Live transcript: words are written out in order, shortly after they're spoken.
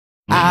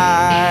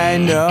I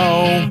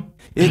know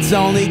it's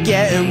only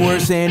getting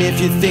worse, and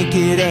if you think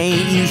it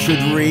ain't, you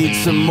should read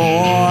some more.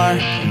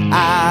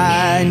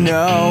 I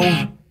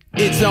know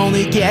it's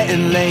only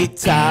getting late,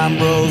 time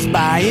rolls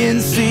by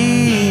in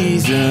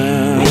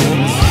seasons.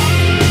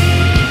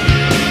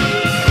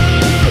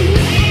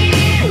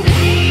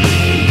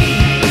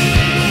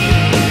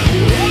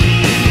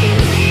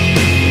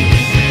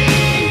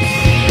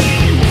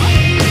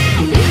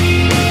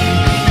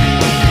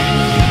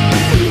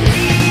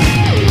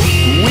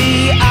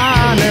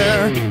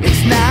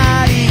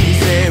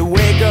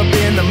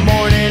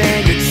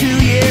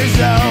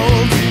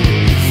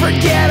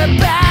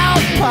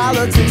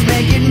 Politics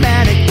make it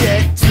manic,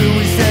 get to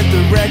we set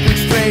the record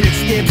straight, it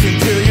skips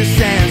until you're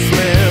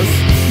senseless.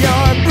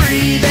 You're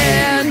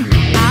breathing,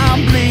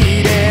 I'm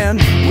bleeding.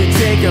 We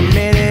take a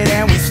minute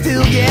and we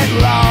still get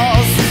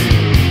lost.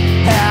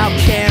 How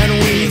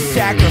can we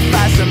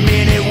sacrifice a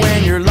minute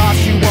when you're lost?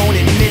 You won't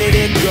admit it,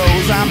 it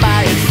goes on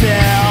by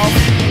itself.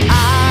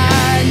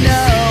 I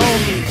know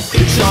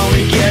it's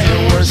only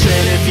getting worse,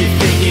 and if you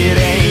think it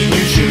ain't,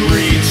 you should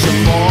read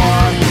some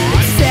more.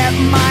 Accept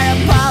my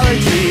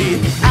apology,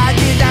 I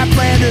did not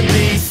plan to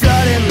be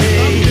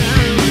suddenly.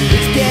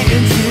 It's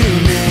getting to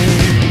me.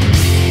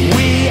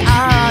 We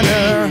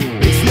honor,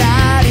 it's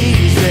not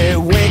easy.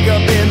 Wake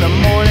up in the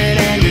morning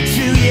and you're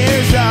 2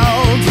 years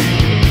old.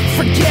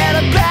 Forget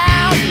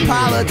about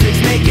politics,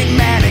 make it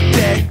manic.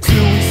 Deck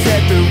two, we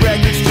set the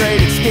record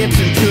straight, it skips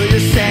until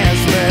you're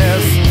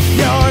senseless.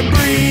 You're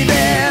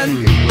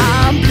breathing,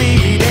 I'm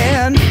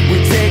bleeding. We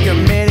take a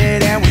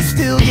minute and we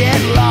still get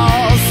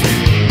lost.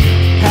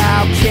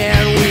 How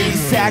can we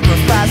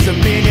sacrifice a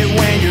minute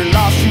when you're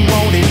lost? You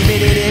won't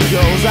admit it, it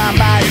goes on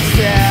by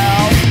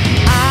itself.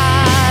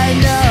 I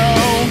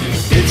know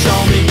it's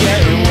only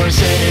getting worse,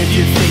 and if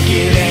you think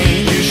it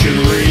ain't, you should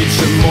read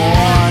some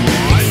more.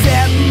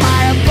 Accept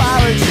my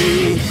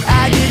apology,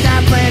 I did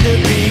not plan to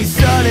be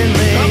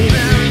suddenly.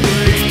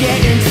 It's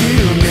getting to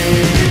me.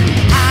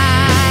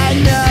 I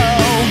know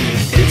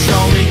it's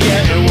only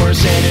getting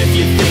worse, and if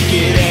you think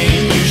it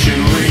ain't, you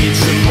should read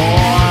some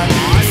more.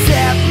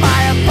 Accept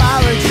my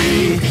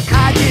apology,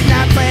 I did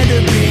not plan to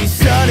be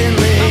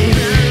suddenly.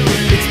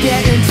 It's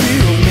getting to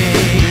me.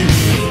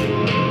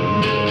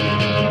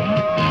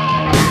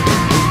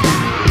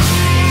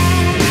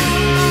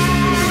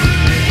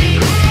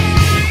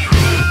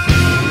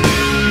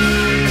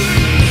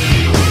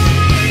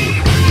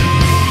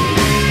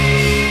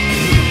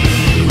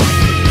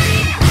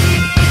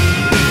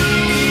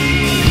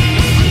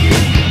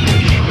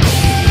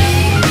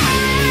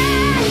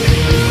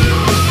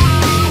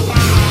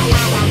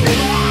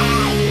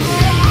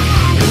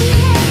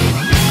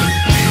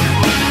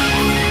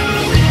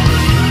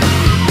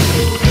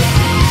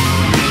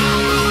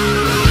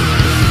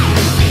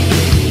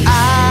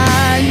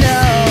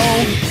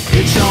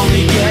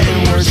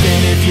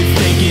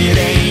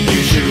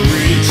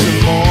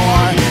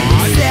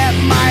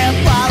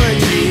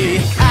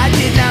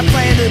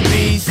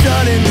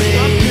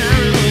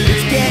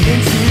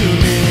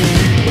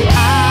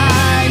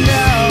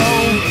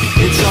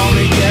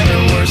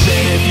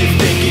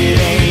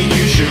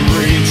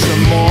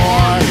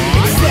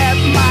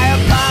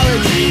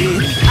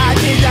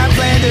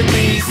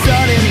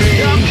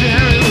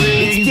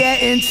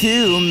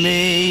 To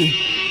me.